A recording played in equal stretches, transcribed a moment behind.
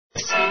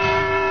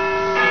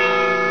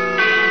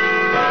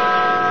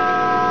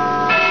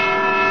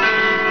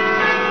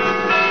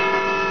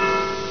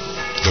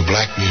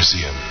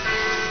Museum.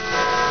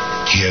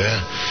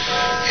 Here,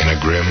 in a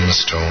grim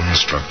stone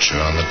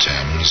structure on the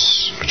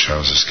Thames, which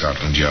houses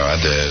Scotland Yard,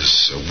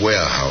 there's a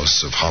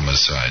warehouse of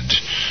homicide.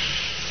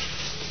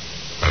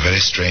 A very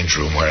strange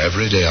room where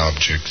everyday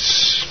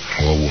objects,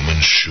 a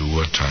woman's shoe,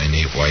 a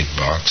tiny white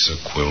box, a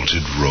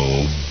quilted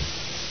robe,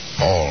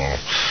 all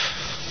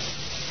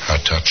are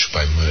touched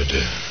by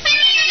murder.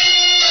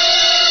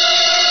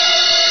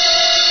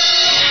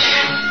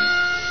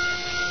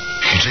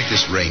 You take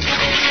this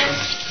raincoat.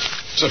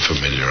 It's a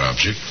familiar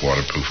object.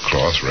 Waterproof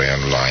cloth,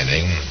 rayon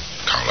lining,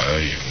 collar.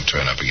 You can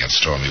turn up against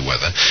stormy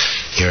weather.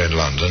 Here in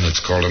London, it's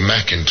called a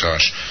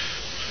Macintosh.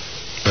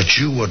 But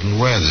you wouldn't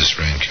wear this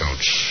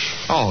raincoat.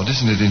 Odd,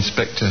 isn't it,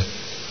 Inspector?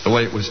 The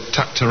way it was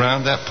tucked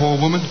around that poor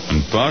woman?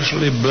 And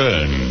partially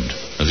burned,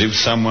 as if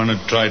someone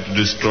had tried to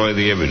destroy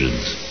the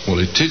evidence. Well,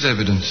 it is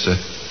evidence, sir.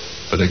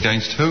 But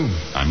against whom?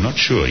 I'm not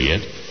sure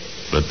yet.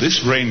 But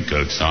this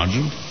raincoat,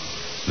 Sergeant,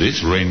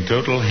 this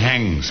raincoat will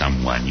hang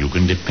someone. You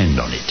can depend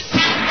on it.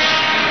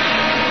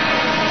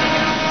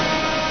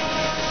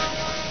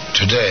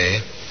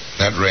 Today,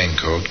 that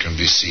raincoat can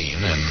be seen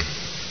in a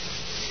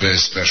very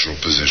special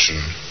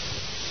position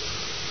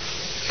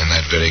in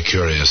that very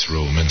curious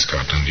room in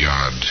Scotland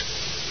Yard,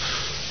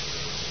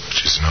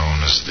 which is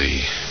known as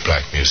the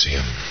Black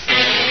Museum.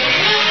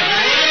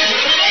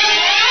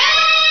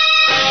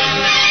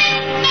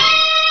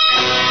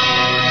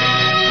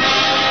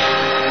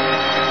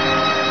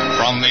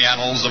 From the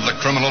annals of the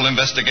Criminal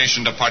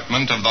Investigation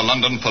Department of the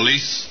London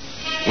Police,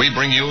 we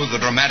bring you the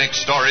dramatic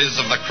stories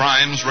of the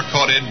crimes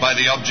recorded by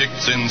the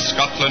objects in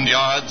Scotland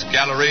Yard's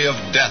Gallery of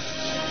Death,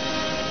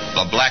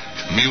 the Black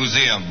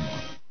Museum.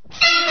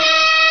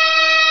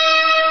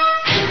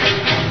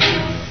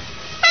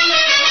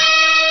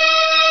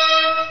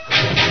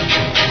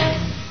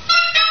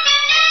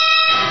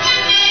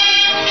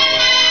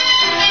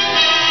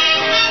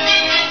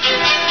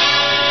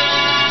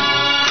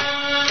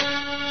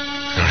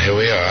 And here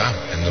we are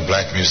in the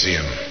Black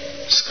Museum,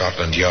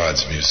 Scotland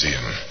Yard's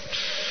museum.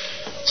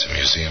 It's a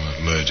museum of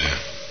murder.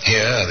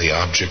 Here are the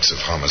objects of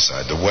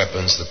homicide, the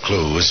weapons, the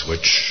clues,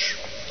 which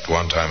at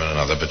one time and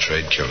another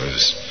betrayed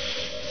killers.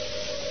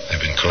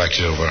 They've been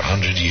collected over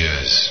 100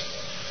 years.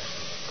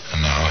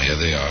 And now here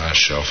they are,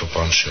 shelf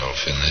upon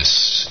shelf, in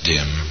this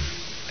dim,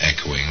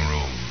 echoing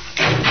room.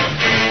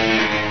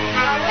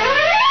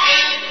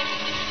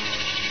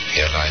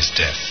 Here lies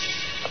death,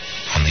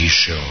 on these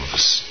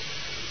shelves,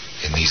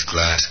 in these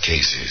glass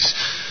cases.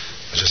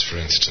 Just for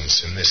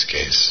instance, in this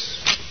case,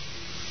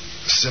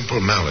 simple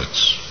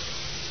mallets.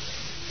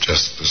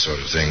 Just the sort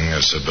of thing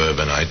a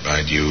suburbanite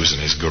might use in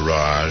his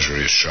garage or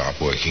his shop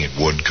working at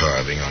wood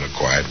carving on a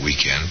quiet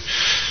weekend.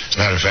 As a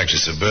matter of fact, a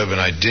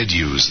suburbanite did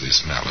use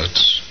this mallet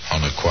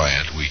on a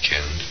quiet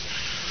weekend.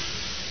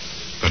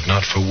 But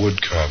not for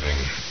wood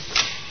carving.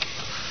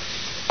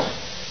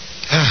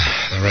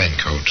 The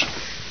raincoat.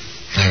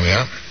 There we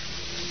are.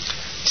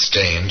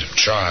 Stained,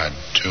 charred,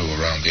 too,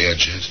 around the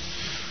edges.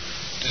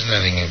 It isn't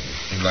anything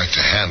you'd like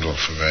to handle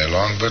for very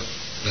long, but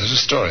there's a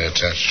story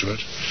attached to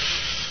it.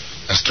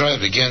 A story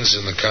that begins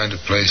in the kind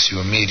of place you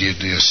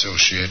immediately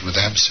associate with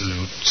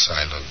absolute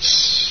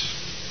silence.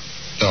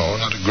 No,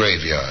 not a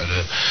graveyard.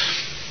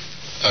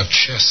 A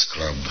chess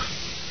club.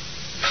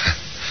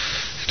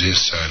 It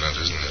is silent,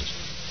 isn't it?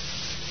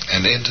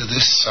 And into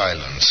this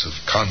silence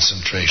of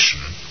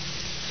concentration,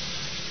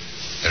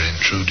 there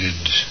intruded...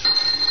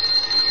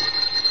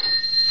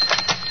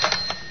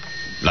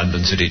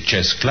 London City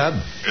Chess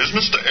Club. Is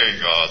Mr.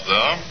 Agard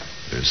there?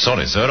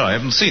 Sorry, sir, I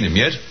haven't seen him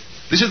yet.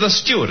 This is the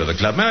steward of the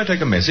club. May I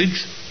take a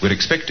message? We're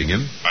expecting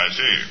him. I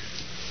see.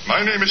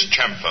 My name is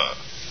Chamfer.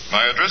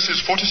 My address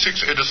is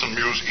 46 Edison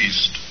Mews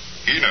East.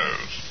 He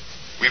knows.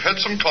 We've had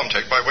some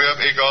contact by way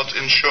of Agard's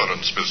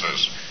insurance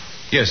business.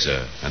 Yes,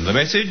 sir. And the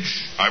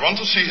message? I want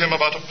to see him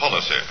about a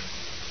policy.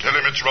 Tell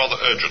him it's rather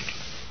urgent.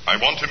 I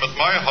want him at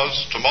my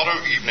house tomorrow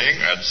evening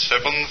at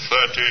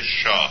 7:30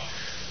 sharp.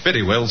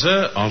 Very well,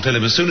 sir. I'll tell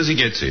him as soon as he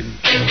gets in.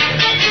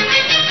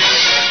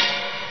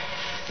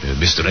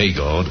 Mr.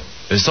 Agard,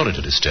 sorry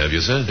to disturb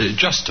you, sir.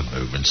 Just a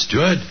moment,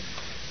 steward.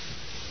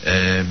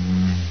 There.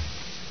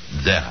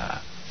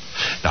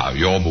 Now,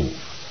 your move.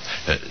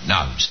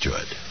 Now,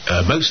 steward.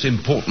 A most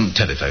important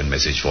telephone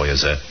message for you,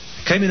 sir.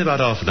 Came in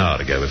about half an hour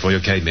ago before you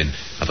came in.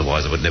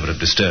 Otherwise, I would never have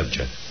disturbed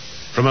you.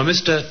 From a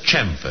Mr.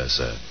 Chamfer,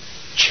 sir.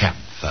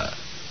 Chamfer.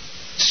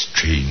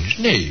 Strange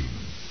name.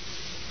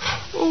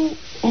 Oh,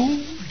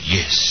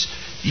 yes.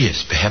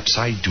 Yes, perhaps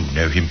I do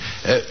know him.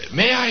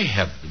 May I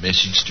have the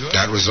message, steward?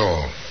 That was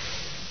all.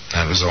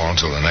 That was all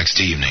until the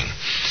next evening.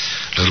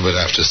 A little bit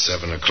after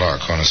 7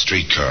 o'clock on a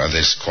streetcar,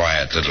 this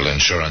quiet little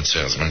insurance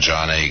salesman,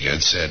 John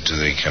Agard, said to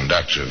the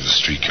conductor of the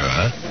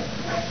streetcar...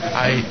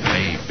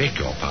 I beg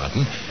your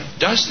pardon.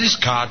 Does this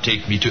car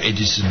take me to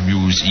Edison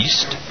Mews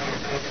East?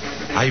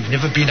 I've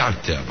never been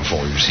out there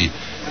before, you see.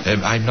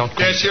 I'm not...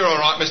 Yes, you're all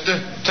right,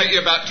 mister. Take you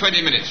about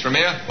 20 minutes from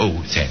here.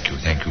 Oh, thank you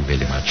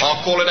very much.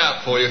 I'll call it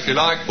out for you if you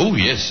like. Oh,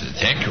 yes,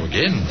 thank you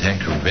again.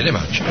 Thank you very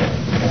much.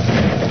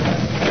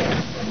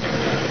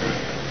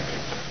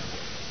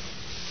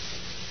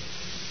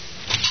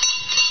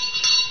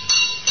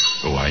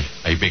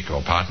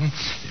 your pardon.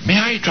 May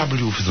I trouble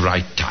you for the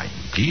right time,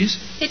 please?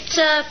 It's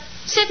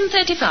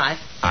 7:35.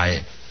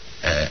 I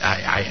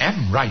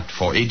am right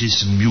for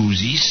Edison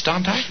Mews East,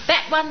 aren't I?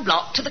 Back one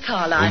block to the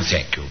car line. Oh,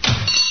 thank you.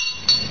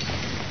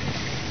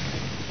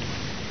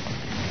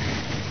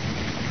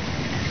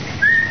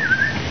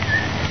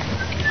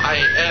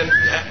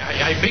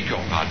 I beg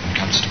your pardon,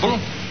 Constable.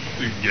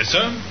 Yes,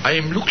 sir? I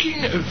am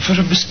looking for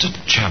a Mr.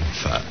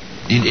 Chamfer.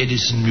 In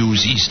Edison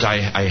Mews East,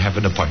 I have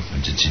an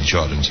appointment. It's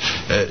insurance.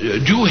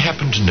 Do you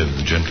happen to know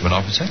the gentleman,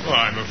 officer? Oh,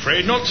 I'm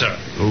afraid not, sir.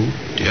 Oh,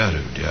 dear.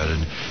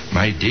 And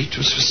my date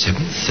was for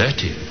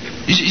 7:30.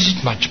 Is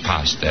it much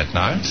past that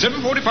now?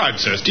 7:45,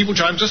 sir. Steeple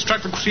chimes just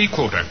struck the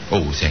 3/4.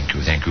 Oh, thank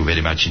you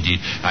very much indeed.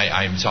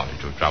 I'm sorry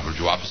to have troubled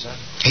you, officer.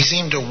 He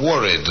seemed a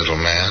worried little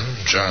man,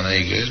 John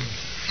Agard.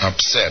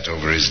 Upset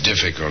over his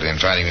difficulty in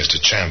finding Mr.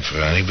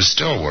 Chamfer, and he was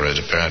still worried,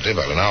 apparently,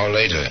 about an hour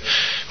later,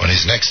 when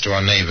his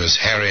next-door neighbors,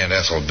 Harry and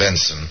Ethel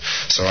Benson,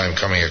 saw him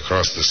coming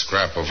across the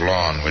scrap of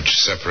lawn which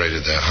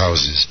separated their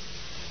houses.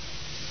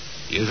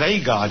 Is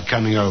Agard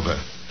coming over?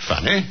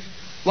 Funny.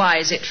 Why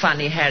is it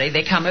funny, Harry?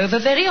 They come over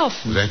very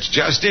often. That's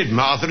just it.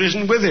 Martha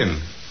isn't with him.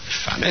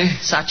 Funny.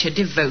 Such a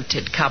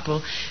devoted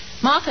couple.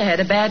 Martha had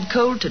a bad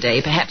cold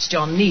today. Perhaps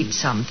John needs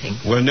something.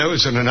 Well, no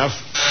isn't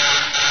enough.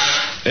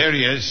 There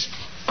he is.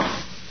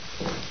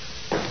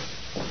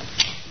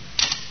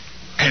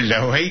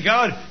 Hello,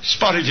 Agard.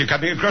 Spotted you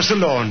coming across the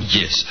lawn.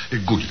 Yes,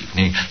 good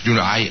evening. You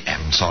know, I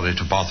am sorry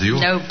to bother you.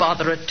 No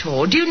bother at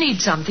all. Do you need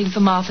something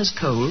for Martha's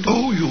cold?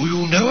 Oh,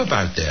 you know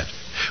about that.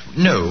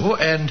 No,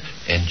 and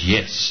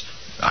yes.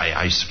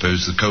 I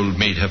suppose the cold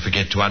made her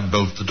forget to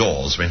unbolt the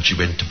doors when she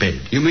went to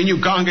bed. You mean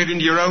you can't get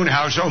into your own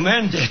house, old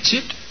man? That's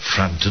it.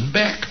 Front and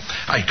back.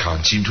 I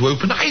can't seem to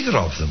open either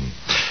of them.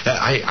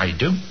 I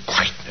don't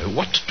quite know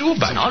what to do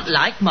about it. It's not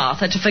like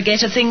Martha to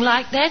forget a thing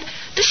like that.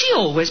 Does she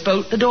always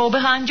bolt the door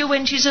behind you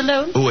when she's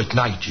alone? Oh, at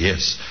night,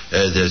 yes.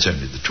 There's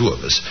only the two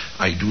of us.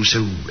 I do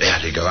so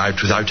rarely go out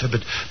without her,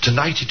 but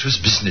tonight it was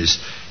business.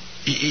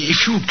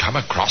 If you'd come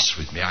across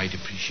with me, I'd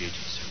appreciate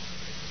it so.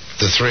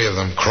 The three of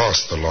them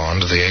crossed the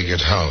lawn to the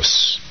Agard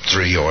house.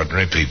 3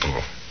 ordinary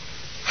people.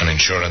 An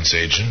insurance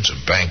agent, a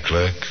bank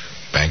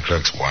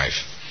clerk's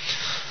wife.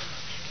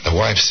 The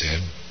wife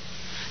said,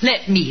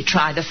 Let me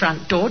try the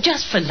front door,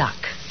 just for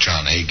luck.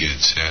 John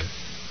Agard said,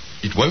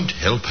 It won't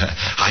help her.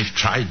 I've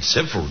tried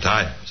several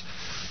times.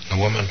 The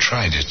woman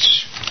tried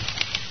it.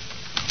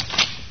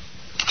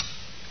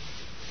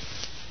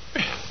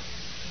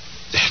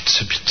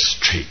 That's a bit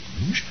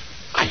strange.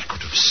 I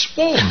could have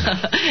sworn.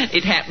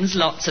 It happens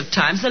lots of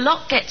times. The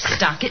lock gets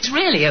stuck. It's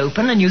really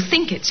open, and you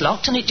think it's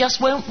locked, and it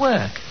just won't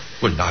work.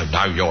 Well,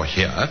 now you're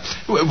here.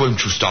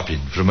 Won't you stop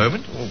in for a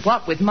moment? Well,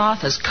 what with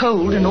Martha's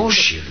cold and all...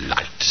 She'll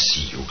like to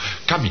see you.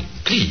 Come in,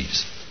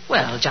 please.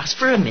 Well, just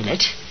for a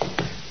minute.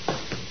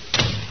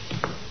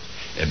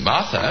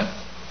 Martha?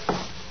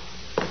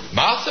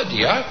 Martha,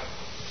 dear?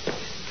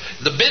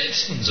 The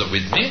Bensons are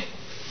with me.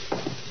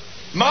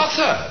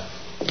 Martha!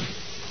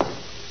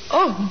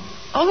 Oh,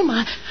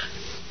 my...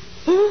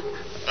 Good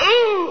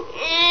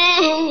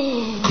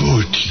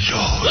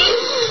Lord.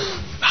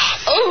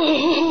 Martha.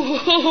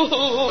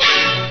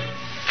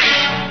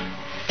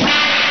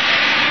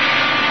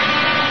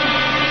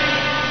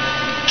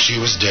 She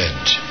was dead.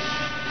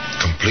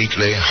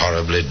 Completely,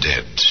 horribly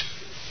dead.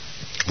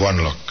 One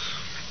look.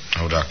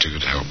 No doctor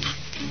could help.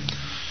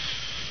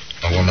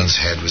 The woman's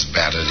head was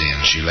battered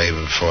in. She lay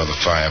before the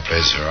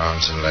fireplace, her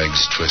arms and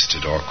legs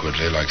twisted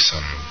awkwardly like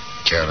some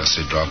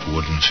carelessly dropped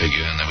wooden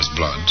figure, and there was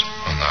blood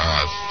on the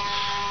hearth.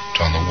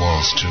 On the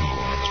walls, too,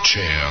 on the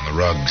chair, on the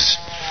rugs.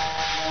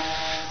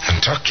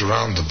 And tucked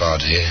around the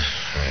body,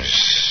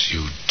 as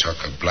you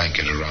tuck a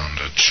blanket around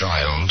a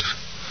child,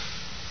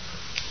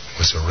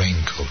 was a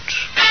raincoat.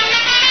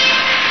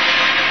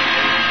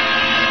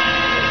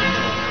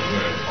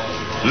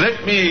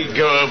 Let me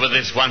go over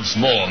this once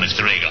more,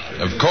 Mr.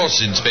 Agard. Of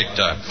course,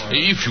 Inspector,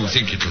 if you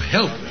think it'll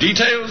help.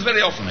 Details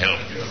very often help.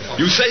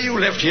 You say you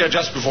left here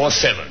just before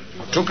 7.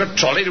 Took a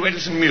trolley to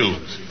Edison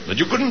Mews, but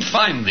you couldn't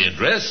find the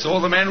address or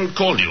the man who'd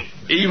called you.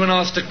 Even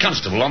asked a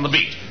constable on the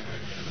beat.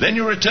 Then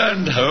you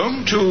returned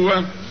home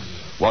to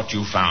what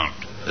you found.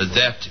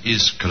 That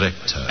is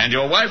correct, sir. And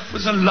your wife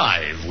was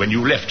alive when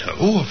you left home.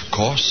 Oh, of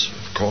course.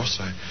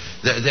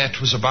 That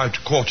was about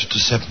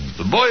 7:15.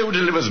 The boy who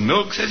delivers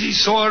milk says he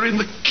saw her in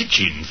the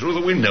kitchen through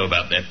the window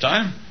about that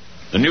time.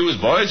 The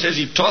newsboy says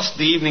he tossed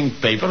the evening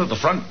paper at the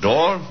front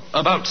door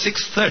about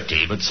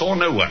 6:30, but saw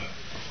no one.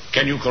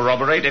 Can you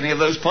corroborate any of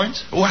those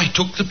points? Oh, I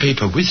took the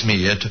paper with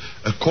me at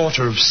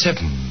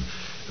 7:15.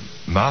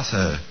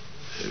 Martha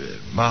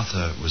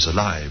was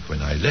alive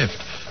when I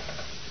left.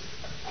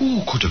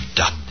 Who could have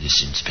done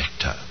this,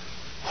 Inspector?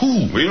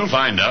 Who? We'll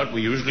find out.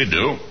 We usually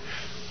do.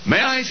 May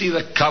I see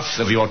the cuffs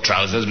of your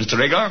trousers, Mr.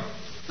 Agard?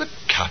 The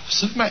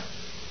cuffs of my...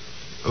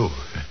 Oh,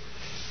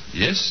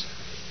 yes.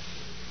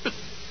 But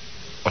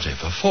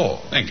whatever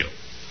for? Thank you.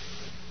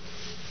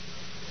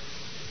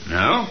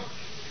 No?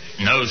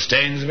 No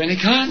stains of any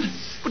kind?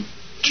 But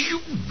do you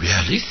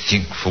really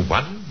think for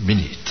 1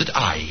 minute that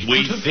I...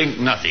 We think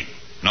nothing.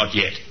 Not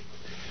yet.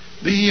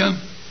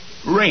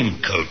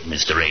 Raincoat,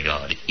 Mr.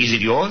 Agard. Is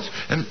it yours?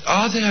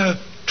 Are there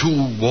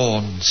 2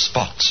 worn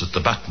spots at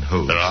the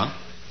buttonhole? There are.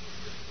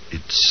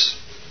 It's...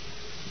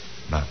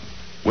 Ma'am.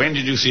 When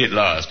did you see it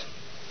last?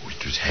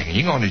 It was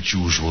hanging on its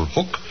usual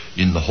hook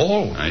in the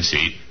hall. I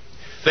see.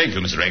 Thank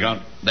you, Mr.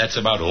 Agard. That's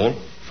about all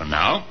for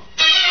now.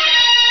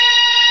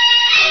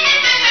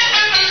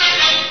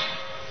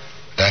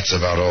 That's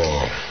about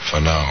all for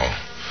now.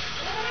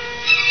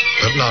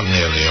 But not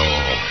nearly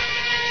all.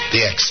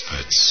 The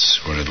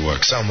experts were at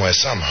work. Somewhere,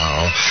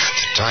 somehow,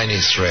 the tiny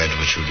thread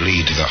which would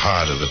lead to the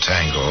heart of the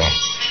tangle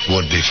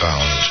would be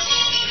found.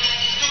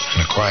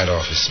 In a quiet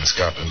office in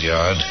Scotland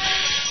Yard,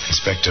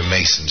 Inspector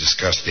Mason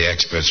discussed the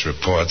experts'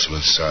 reports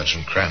with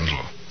Sergeant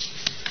Crandall.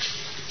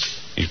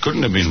 It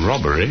couldn't have been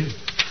robbery.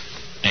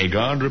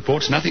 Agard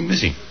reports nothing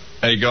missing.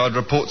 Agard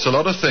reports a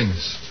lot of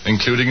things,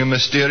 including a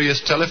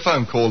mysterious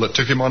telephone call that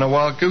took him on a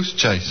wild goose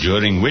chase.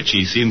 During which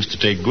he seems to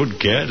take good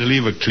care to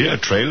leave a clear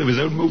trail of his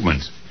own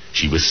movements.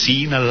 She was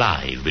seen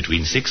alive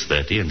between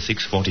 6:30 and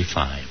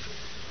 6:45.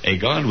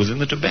 Agard was in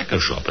the tobacco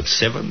shop at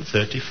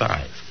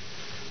 7:35.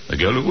 The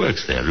girl who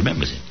works there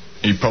remembers him.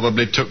 He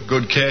probably took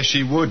good care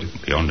she would.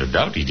 Beyond a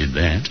doubt he did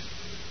that.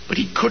 But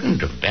he couldn't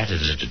have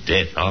battered her to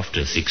death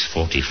after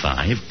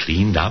 6:45,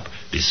 cleaned up,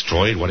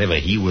 destroyed whatever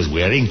he was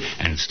wearing,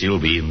 and still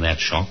be in that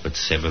shop at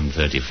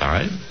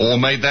 7:35. Or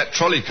made that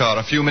trolley car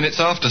a few minutes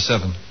after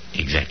 7.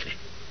 Exactly.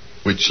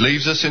 Which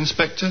leaves us,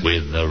 Inspector?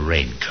 With the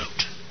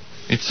raincoat.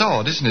 It's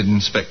odd, isn't it,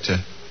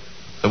 Inspector?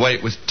 The way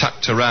it was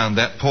tucked around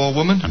that poor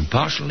woman. And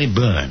partially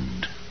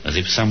burned, as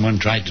if someone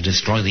tried to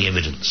destroy the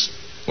evidence.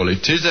 Well,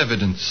 it is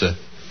evidence, sir.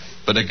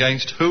 But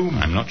against whom?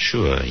 I'm not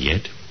sure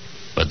yet.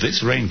 But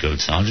this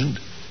raincoat, Sergeant,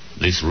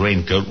 this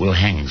raincoat will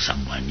hang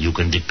someone. You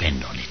can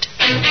depend on it.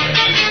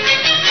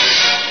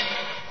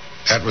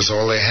 That was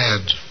all they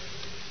had.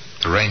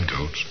 The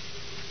raincoat.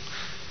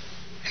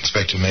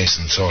 Inspector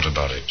Mason thought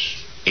about it.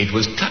 It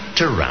was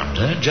tucked around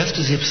her just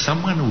as if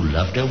someone who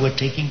loved her were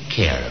taking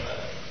care of her.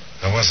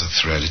 There was a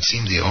thread. It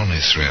seemed the only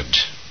thread.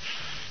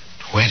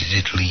 Where did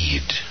it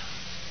lead?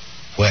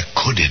 Where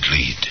could it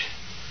lead?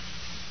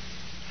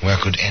 Where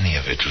could any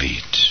of it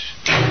lead?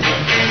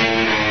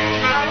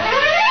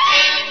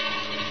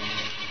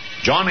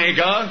 John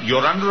Agard,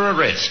 you're under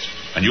arrest,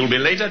 and you'll be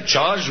later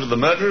charged with the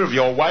murder of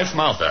your wife,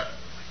 Martha.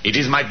 It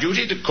is my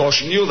duty to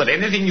caution you that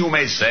anything you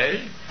may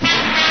say...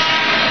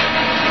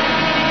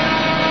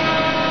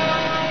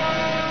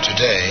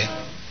 Today,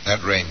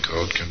 that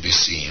raincoat can be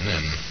seen in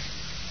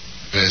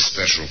a very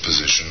special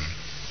position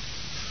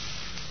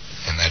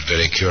in that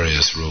very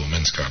curious room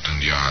in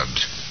Scotland Yard,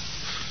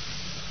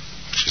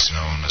 which is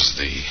known as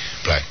the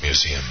Black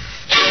Museum.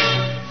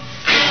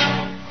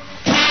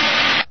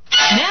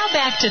 Now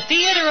back to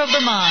Theater of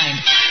the Mind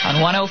on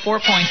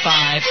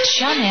 104.5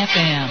 Chum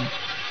FM.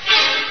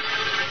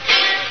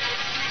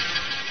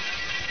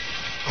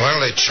 Well,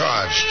 they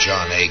charged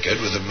John Agard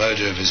with the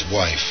murder of his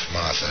wife,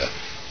 Martha.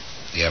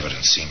 The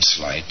evidence seemed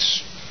slight,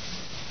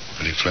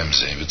 pretty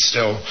flimsy, but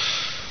still,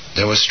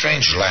 there were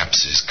strange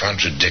lapses,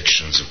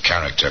 contradictions of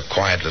character.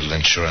 Quiet little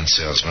insurance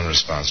salesman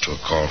responds to a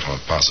call from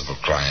a possible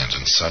client,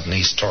 and suddenly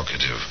he's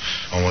talkative,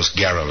 almost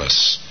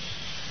garrulous.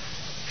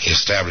 He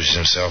establishes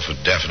himself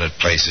at definite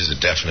places, at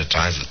definite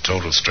times with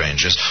total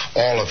strangers,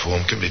 all of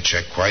whom can be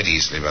checked quite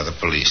easily by the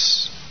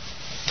police.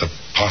 The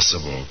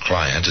possible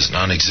client is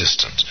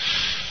non-existent.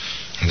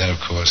 And then,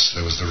 of course,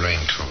 there was the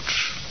raincoat.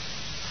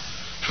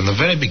 From the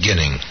very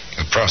beginning,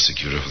 the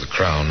prosecutor for the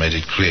Crown made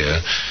it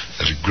clear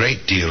that a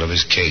great deal of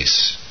his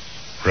case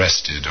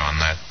rested on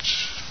that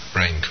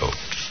raincoat.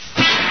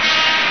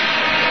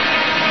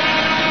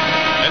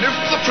 And if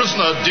the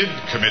prisoner did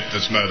commit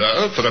this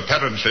murder for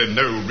apparently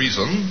no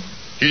reason,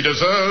 he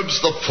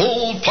deserves the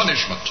full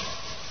punishment.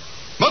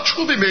 Much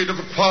will be made of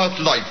the quiet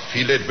life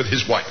he led with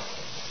his wife.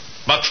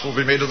 Much will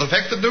be made of the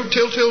fact that no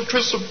telltale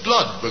trace of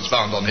blood was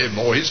found on him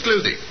or his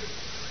clothing.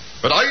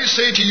 But I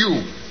say to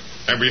you,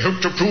 and we hope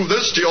to prove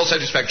this to your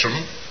satisfaction,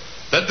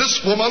 that this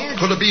woman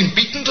could have been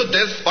beaten to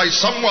death by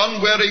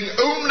someone wearing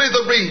only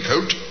the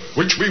raincoat,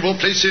 which we will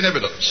place in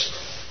evidence.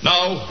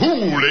 Now,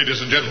 who,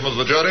 ladies and gentlemen of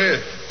the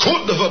jury,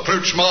 could have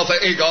approached Martha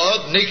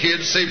Agard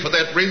naked save for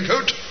that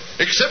raincoat,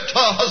 except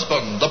her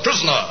husband, the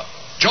prisoner,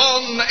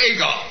 John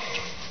Agard?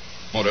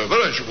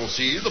 Moreover, as you will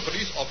see, the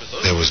police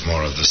officer... There was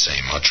more of the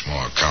same, much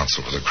more.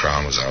 Counsel for the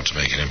Crown was out to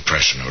make an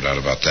impression, no doubt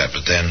about that.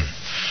 But then,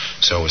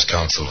 so was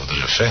counsel for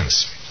the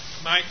defense.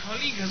 My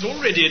colleague has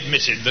already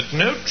admitted that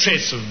no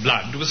trace of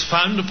blood was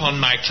found upon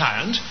my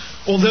client,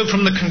 although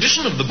from the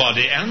condition of the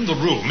body and the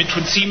room, it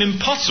would seem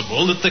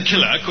impossible that the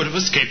killer could have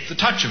escaped the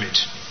touch of it.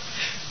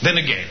 Then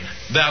again,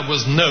 there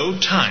was no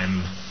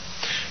time.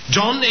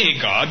 John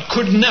Agard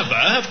could never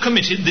have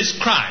committed this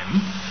crime,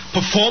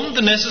 performed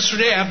the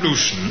necessary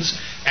ablutions,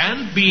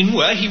 and been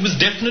where he was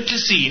definitely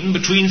seen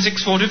between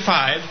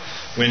 6:45,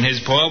 when his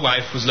poor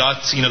wife was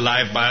last seen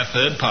alive by a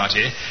third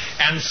party,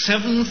 and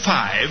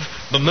 7:05,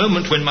 the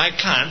moment when my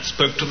client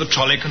spoke to the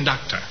trolley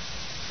conductor.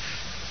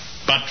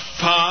 But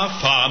far,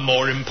 far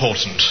more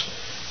important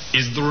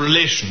is the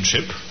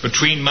relationship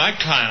between my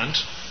client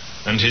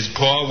and his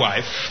poor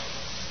wife,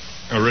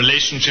 A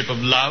relationship of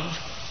love,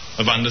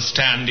 of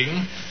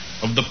understanding,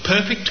 of the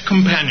perfect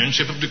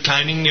companionship of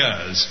declining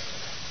years.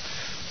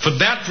 For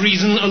that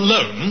reason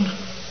alone,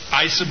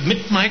 I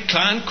submit my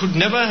client could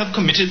never have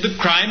committed the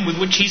crime with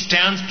which he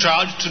stands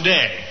charged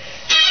today.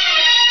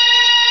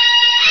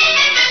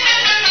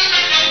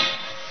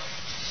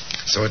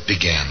 So it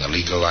began. The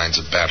legal lines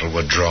of battle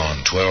were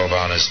drawn. 12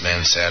 honest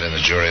men sat in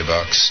the jury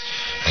box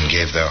and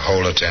gave their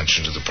whole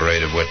attention to the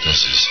parade of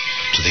witnesses,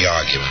 to the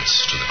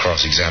arguments, to the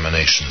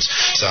cross-examinations.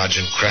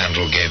 Sergeant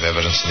Crandall gave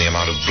evidence in the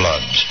amount of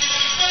blood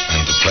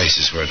and the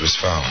places where it was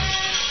found.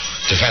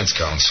 Defense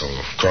counsel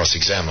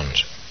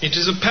cross-examined. It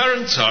is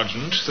apparent,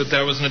 Sergeant, that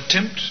there was an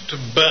attempt to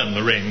burn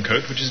the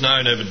raincoat, which is now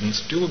in evidence.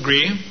 Do you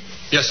agree?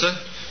 Yes, sir.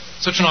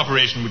 Such an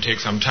operation would take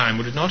some time,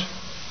 would it not?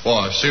 Well,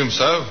 I assume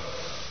so.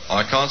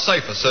 I can't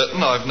say for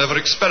certain. I've never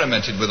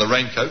experimented with a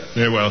raincoat.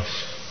 Very well.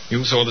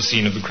 You saw the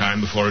scene of the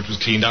crime before it was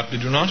cleaned up,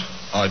 did you not?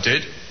 I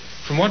did.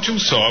 From what you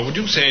saw, would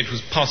you say it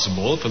was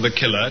possible for the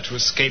killer to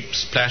escape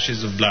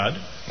splashes of blood?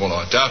 Well,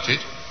 I doubt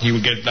it. He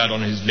would get blood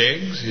on his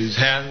legs, his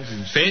hands,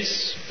 his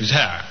face, his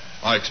hair.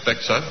 I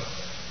expect so.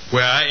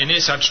 Were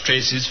any such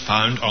traces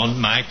found on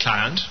my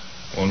client?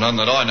 Well, none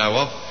that I know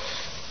of.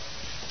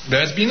 There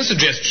has been a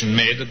suggestion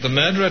made that the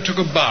murderer took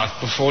a bath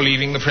before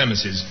leaving the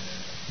premises.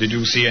 Did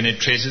you see any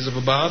traces of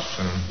a bath?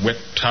 A wet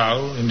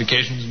towel,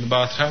 indications in the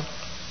bathtub?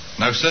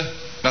 No, sir.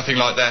 Nothing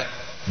like that.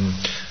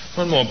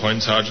 One more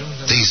point, Sergeant.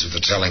 These were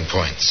the telling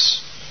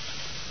points.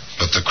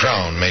 But the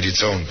Crown made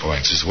its own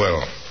points as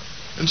well.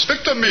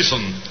 Inspector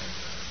Mason,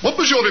 what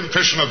was your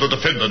impression of the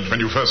defendant when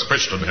you first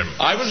questioned him?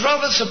 I was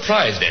rather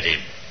surprised at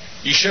him.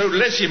 He showed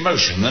less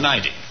emotion than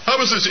I did. How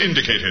was this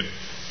indicated?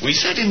 We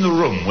sat in the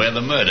room where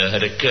the murder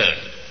had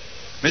occurred.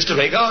 Mr.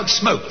 Raincoat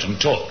smoked and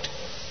talked.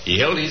 He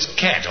held his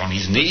cat on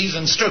his knees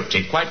and stroked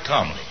it quite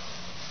calmly.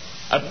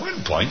 At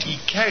one point, he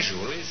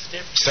casually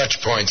stepped...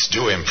 Such points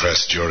do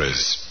impress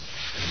jurors.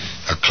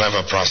 A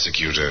clever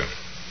prosecutor.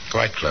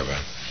 Quite clever.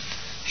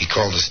 He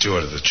called the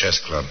steward of the chess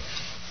club.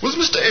 Was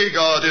Mr.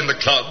 Agard in the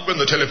club when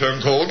the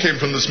telephone call came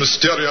from this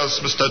mysterious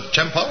Mr.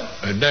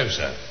 Champa? No,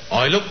 sir.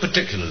 I looked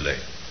particularly.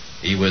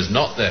 He was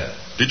not there.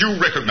 Did you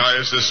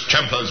recognize this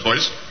Champa's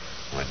voice?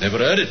 I'd never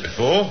heard it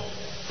before.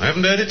 I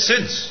haven't heard it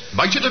since.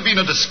 Might it have been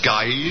a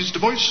disguised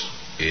voice?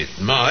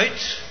 It might.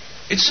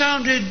 It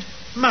sounded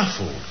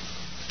muffled.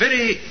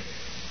 Very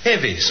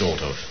heavy, sort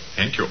of.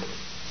 Thank you.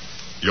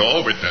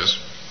 Your witness.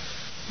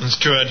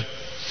 Steward,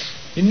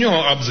 in your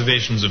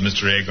observations of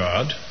Mr.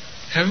 Agard,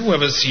 have you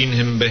ever seen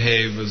him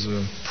behave as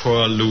a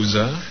poor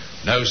loser?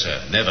 No,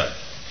 sir, never.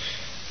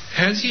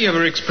 Has he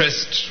ever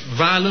expressed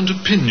violent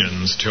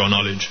opinions, to your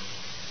knowledge?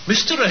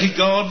 Mr.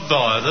 Agard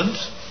violent?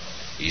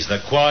 He's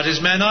the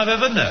quietest man I've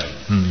ever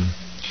known.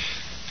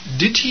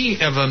 Did he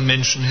ever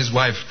mention his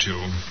wife to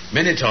you?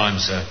 Many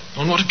times, sir.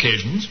 On what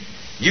occasions?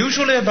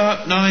 Usually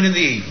about 9 in the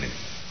evening.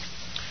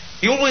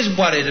 He always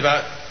worried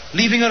about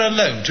leaving her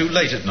alone too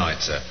late at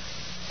night, sir.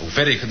 Oh,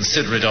 very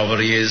considerate of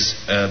her he is,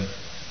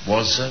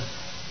 was, sir.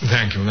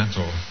 Thank you, that's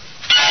all.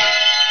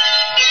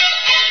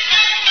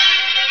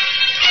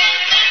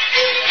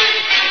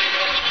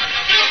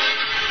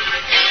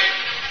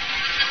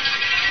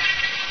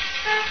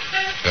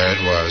 There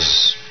it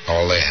was,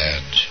 all they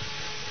had.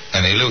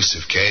 An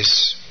elusive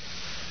case.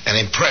 An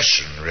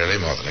impression, really,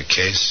 more than a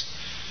case.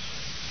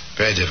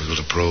 Very difficult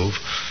to prove,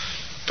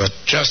 but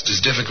just as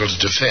difficult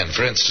to defend.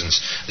 For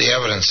instance, the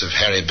evidence of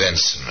Harry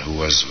Benson, who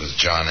was with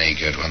John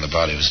Agard when the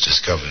body was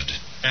discovered.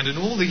 And in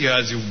all the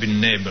years you've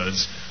been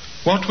neighbors,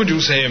 what would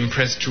you say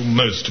impressed you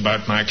most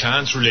about my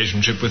client's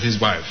relationship with his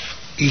wife?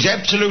 His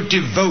absolute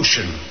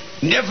devotion.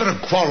 Never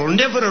a quarrel,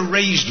 never a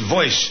raised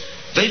voice.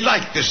 They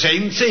liked the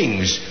same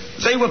things.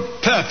 They were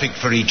perfect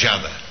for each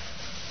other.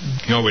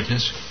 Your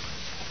witness?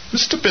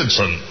 Mr.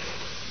 Benson,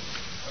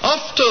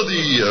 after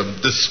the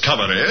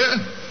discovery,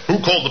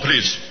 who called the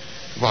police?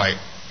 Why,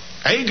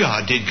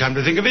 Agard did, come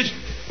to think of it.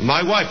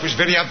 My wife was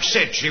very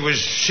upset. She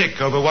was sick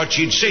over what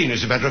she'd seen,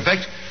 as a matter of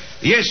fact.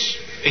 Yes,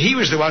 he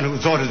was the one who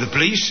thought of the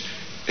police.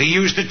 He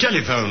used the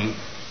telephone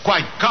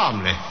quite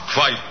calmly.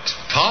 Quite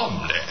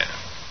calmly.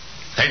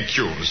 Thank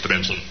you, Mr.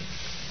 Benson.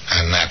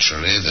 And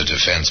naturally, the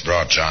defense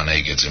brought John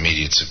Agard's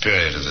immediate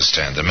superior to the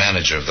stand, the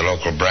manager of the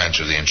local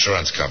branch of the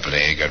insurance company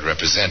Agard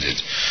represented.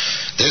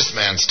 This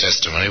man's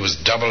testimony was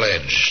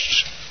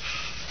double-edged.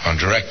 On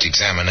direct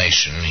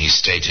examination, he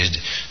stated,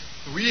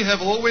 We have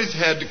always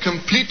had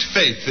complete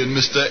faith in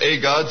Mr.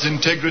 Agard's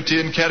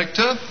integrity and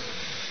character.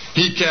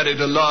 He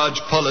carried a large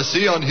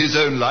policy on his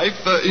own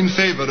life in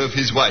favor of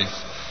his wife.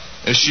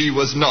 She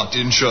was not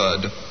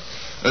insured.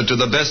 To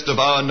the best of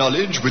our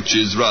knowledge, which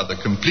is rather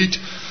complete,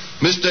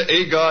 Mr.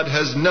 Agard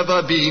has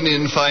never been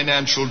in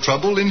financial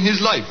trouble in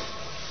his life.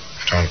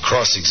 On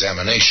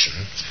cross-examination,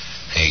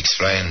 he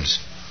explains,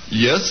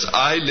 Yes,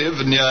 I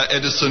live near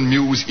Edison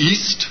Mews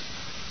East.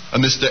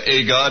 Mr.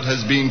 Agard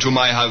has been to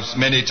my house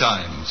many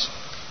times.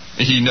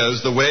 He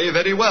knows the way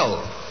very well.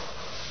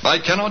 I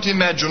cannot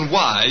imagine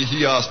why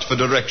he asked for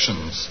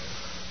directions.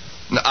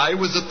 I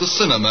was at the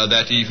cinema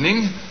that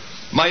evening.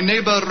 My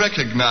neighbor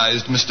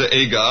recognized Mr.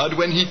 Agard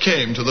when he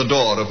came to the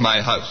door of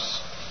my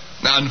house.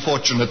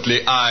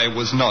 Unfortunately, I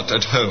was not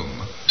at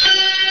home.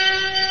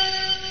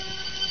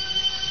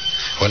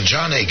 When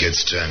John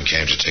Agard's turn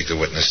came to take the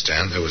witness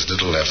stand, there was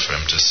little left for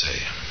him to say.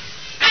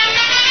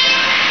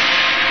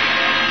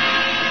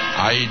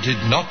 I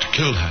did not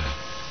kill her.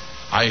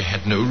 I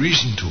had no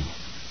reason to.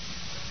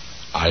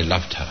 I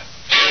loved her.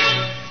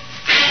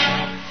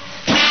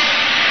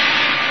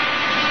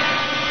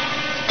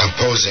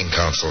 Opposing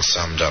counsel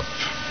summed up.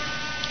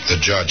 The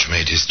judge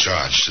made his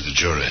charge to the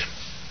jury.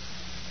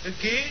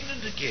 Again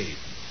and again,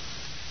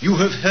 you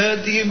have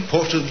heard the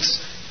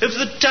importance of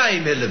the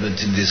time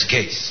element in this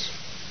case.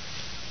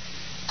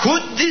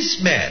 Could this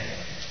man,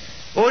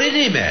 or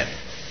any man,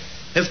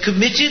 have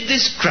committed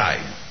this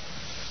crime,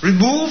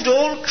 removed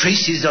all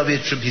traces of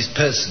it from his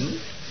person,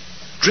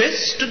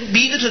 dressed and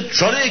been at a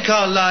trolley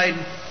car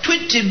line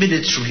 20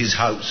 minutes from his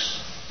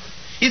house,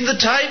 in the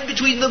time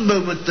between the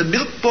moment the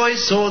milk boy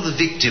saw the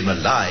victim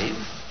alive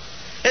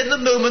and the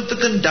moment the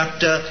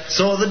conductor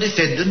saw the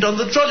defendant on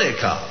the trolley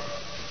car?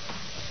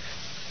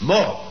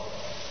 More,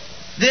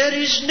 there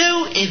is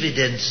no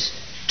evidence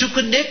to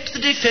connect the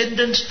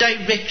defendant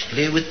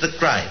directly with the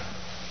crime.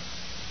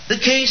 The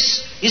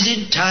case is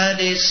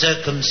entirely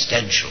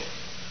circumstantial.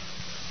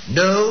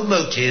 No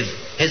motive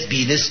has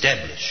been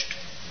established.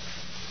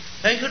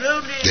 I can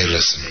only... They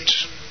listened.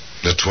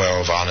 The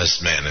 12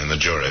 honest men in the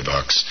jury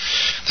box.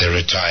 They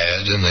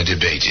retired and they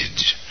debated.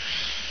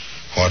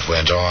 What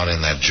went on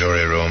in that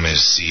jury room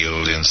is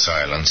sealed in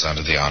silence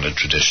under the honored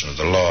tradition of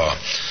the law.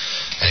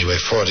 Anyway,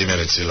 40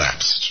 minutes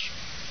elapsed.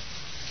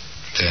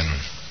 Then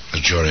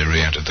the jury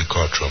re-entered the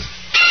courtroom.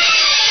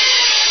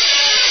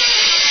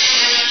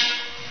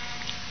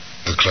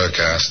 The clerk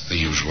asked the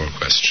usual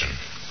question.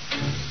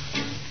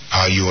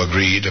 Are you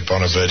agreed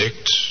upon a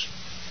verdict?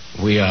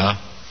 We are.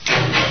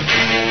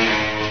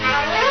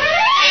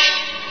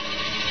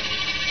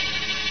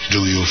 Do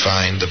you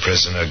find the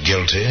prisoner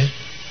guilty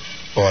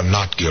or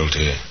not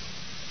guilty?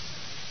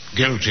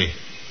 Guilty.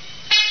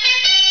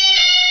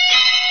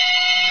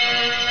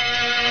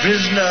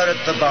 Prisoner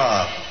at the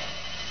bar,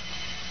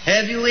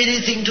 have you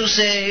anything to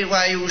say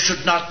why you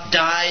should not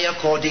die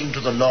according to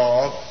the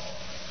law?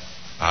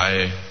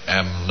 I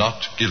am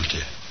not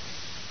guilty.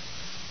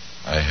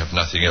 I have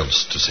nothing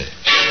else to say.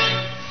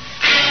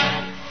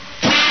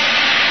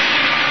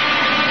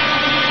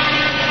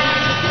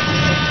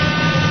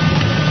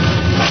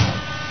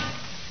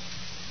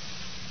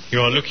 You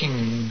are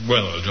looking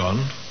well,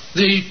 John.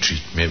 They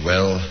treat me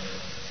well.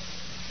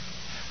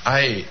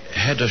 I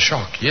had a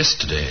shock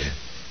yesterday.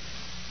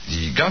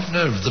 The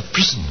governor of the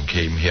prison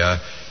came here.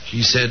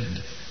 He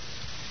said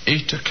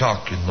 8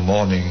 o'clock in the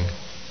morning,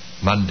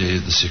 Monday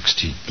the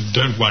 16th.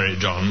 Don't worry,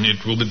 John.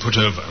 It will be put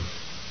over.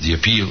 The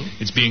appeal?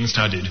 It's being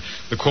studied.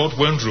 The court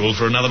won't rule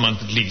for another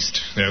month at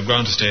least. They'll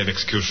grant a stay of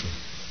execution.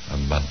 A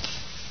month.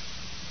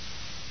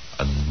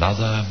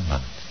 Another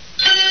month.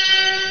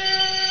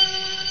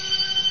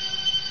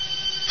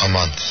 A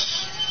month.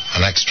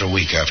 An extra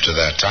week after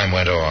that. Time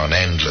went on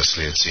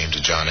endlessly, it seemed,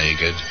 to John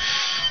Agard,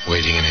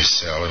 waiting in his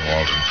cell in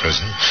Walton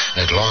Prison.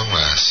 And at long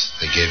last,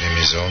 they gave him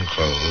his own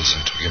clothes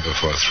and took him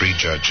before 3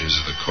 judges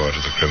of the Court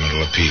of the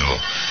Criminal Appeal.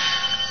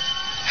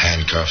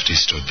 Handcuffed, he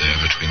stood there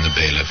between the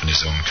bailiff and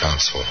his own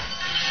counsel.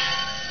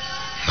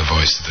 The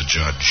voice of the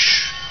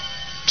judge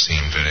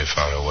seemed very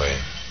far away.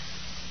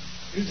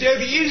 There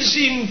is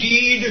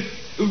indeed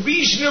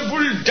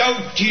reasonable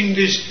doubt in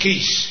this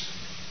case.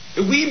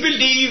 We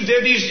believe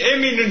there is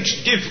eminent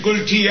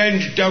difficulty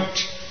and doubt.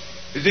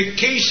 The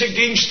case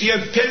against the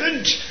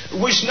appellant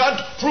was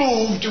not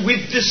proved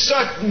with the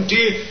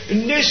certainty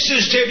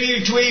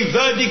necessary to a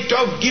verdict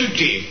of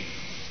guilty.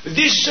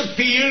 This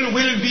appeal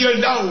will be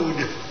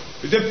allowed.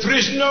 The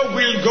prisoner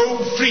will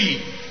go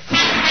free.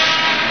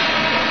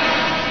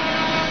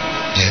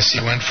 Yes,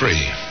 he went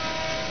free.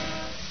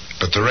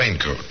 But the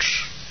raincoat,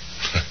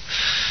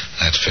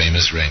 that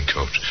famous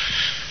raincoat,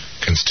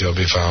 can still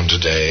be found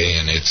today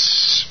in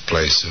its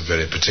place of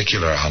very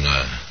particular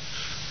honor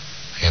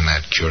in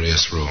that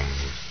curious room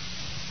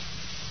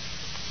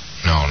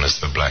known as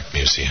the Black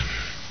Museum.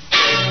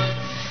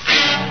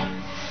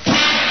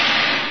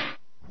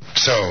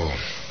 So,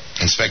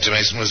 Inspector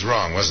Mason was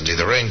wrong, wasn't he?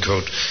 The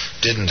raincoat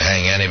didn't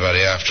hang anybody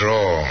after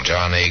all.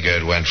 John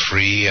Agard went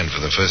free, and for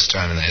the first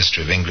time in the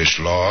history of English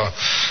law,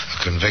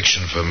 a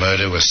conviction for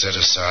murder was set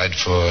aside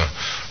for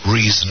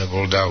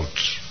reasonable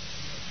doubt.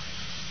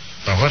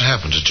 Now, what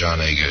happened to John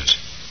Agard?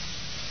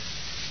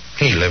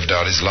 He lived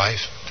out his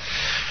life.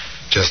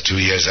 Just 2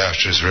 years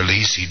after his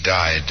release, he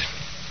died.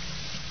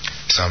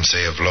 Some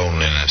say of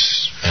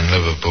loneliness in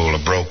Liverpool,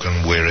 a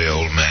broken, weary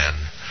old man.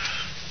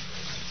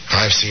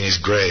 I've seen his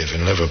grave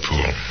in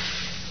Liverpool.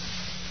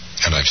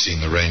 And I've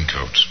seen the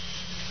raincoat.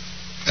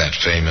 That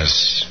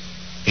famous,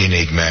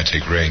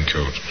 enigmatic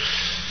raincoat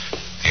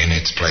in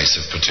its place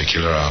of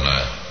particular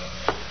honor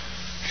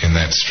in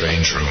that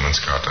strange room in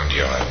Scotland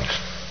Yard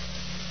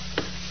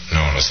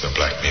known as the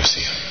Black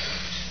Museum.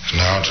 And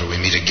now, until we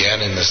meet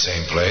again in the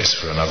same place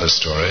for another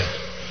story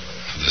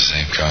of the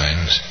same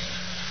kind,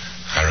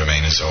 I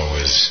remain, as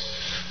always,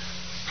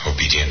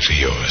 obediently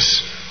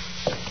yours.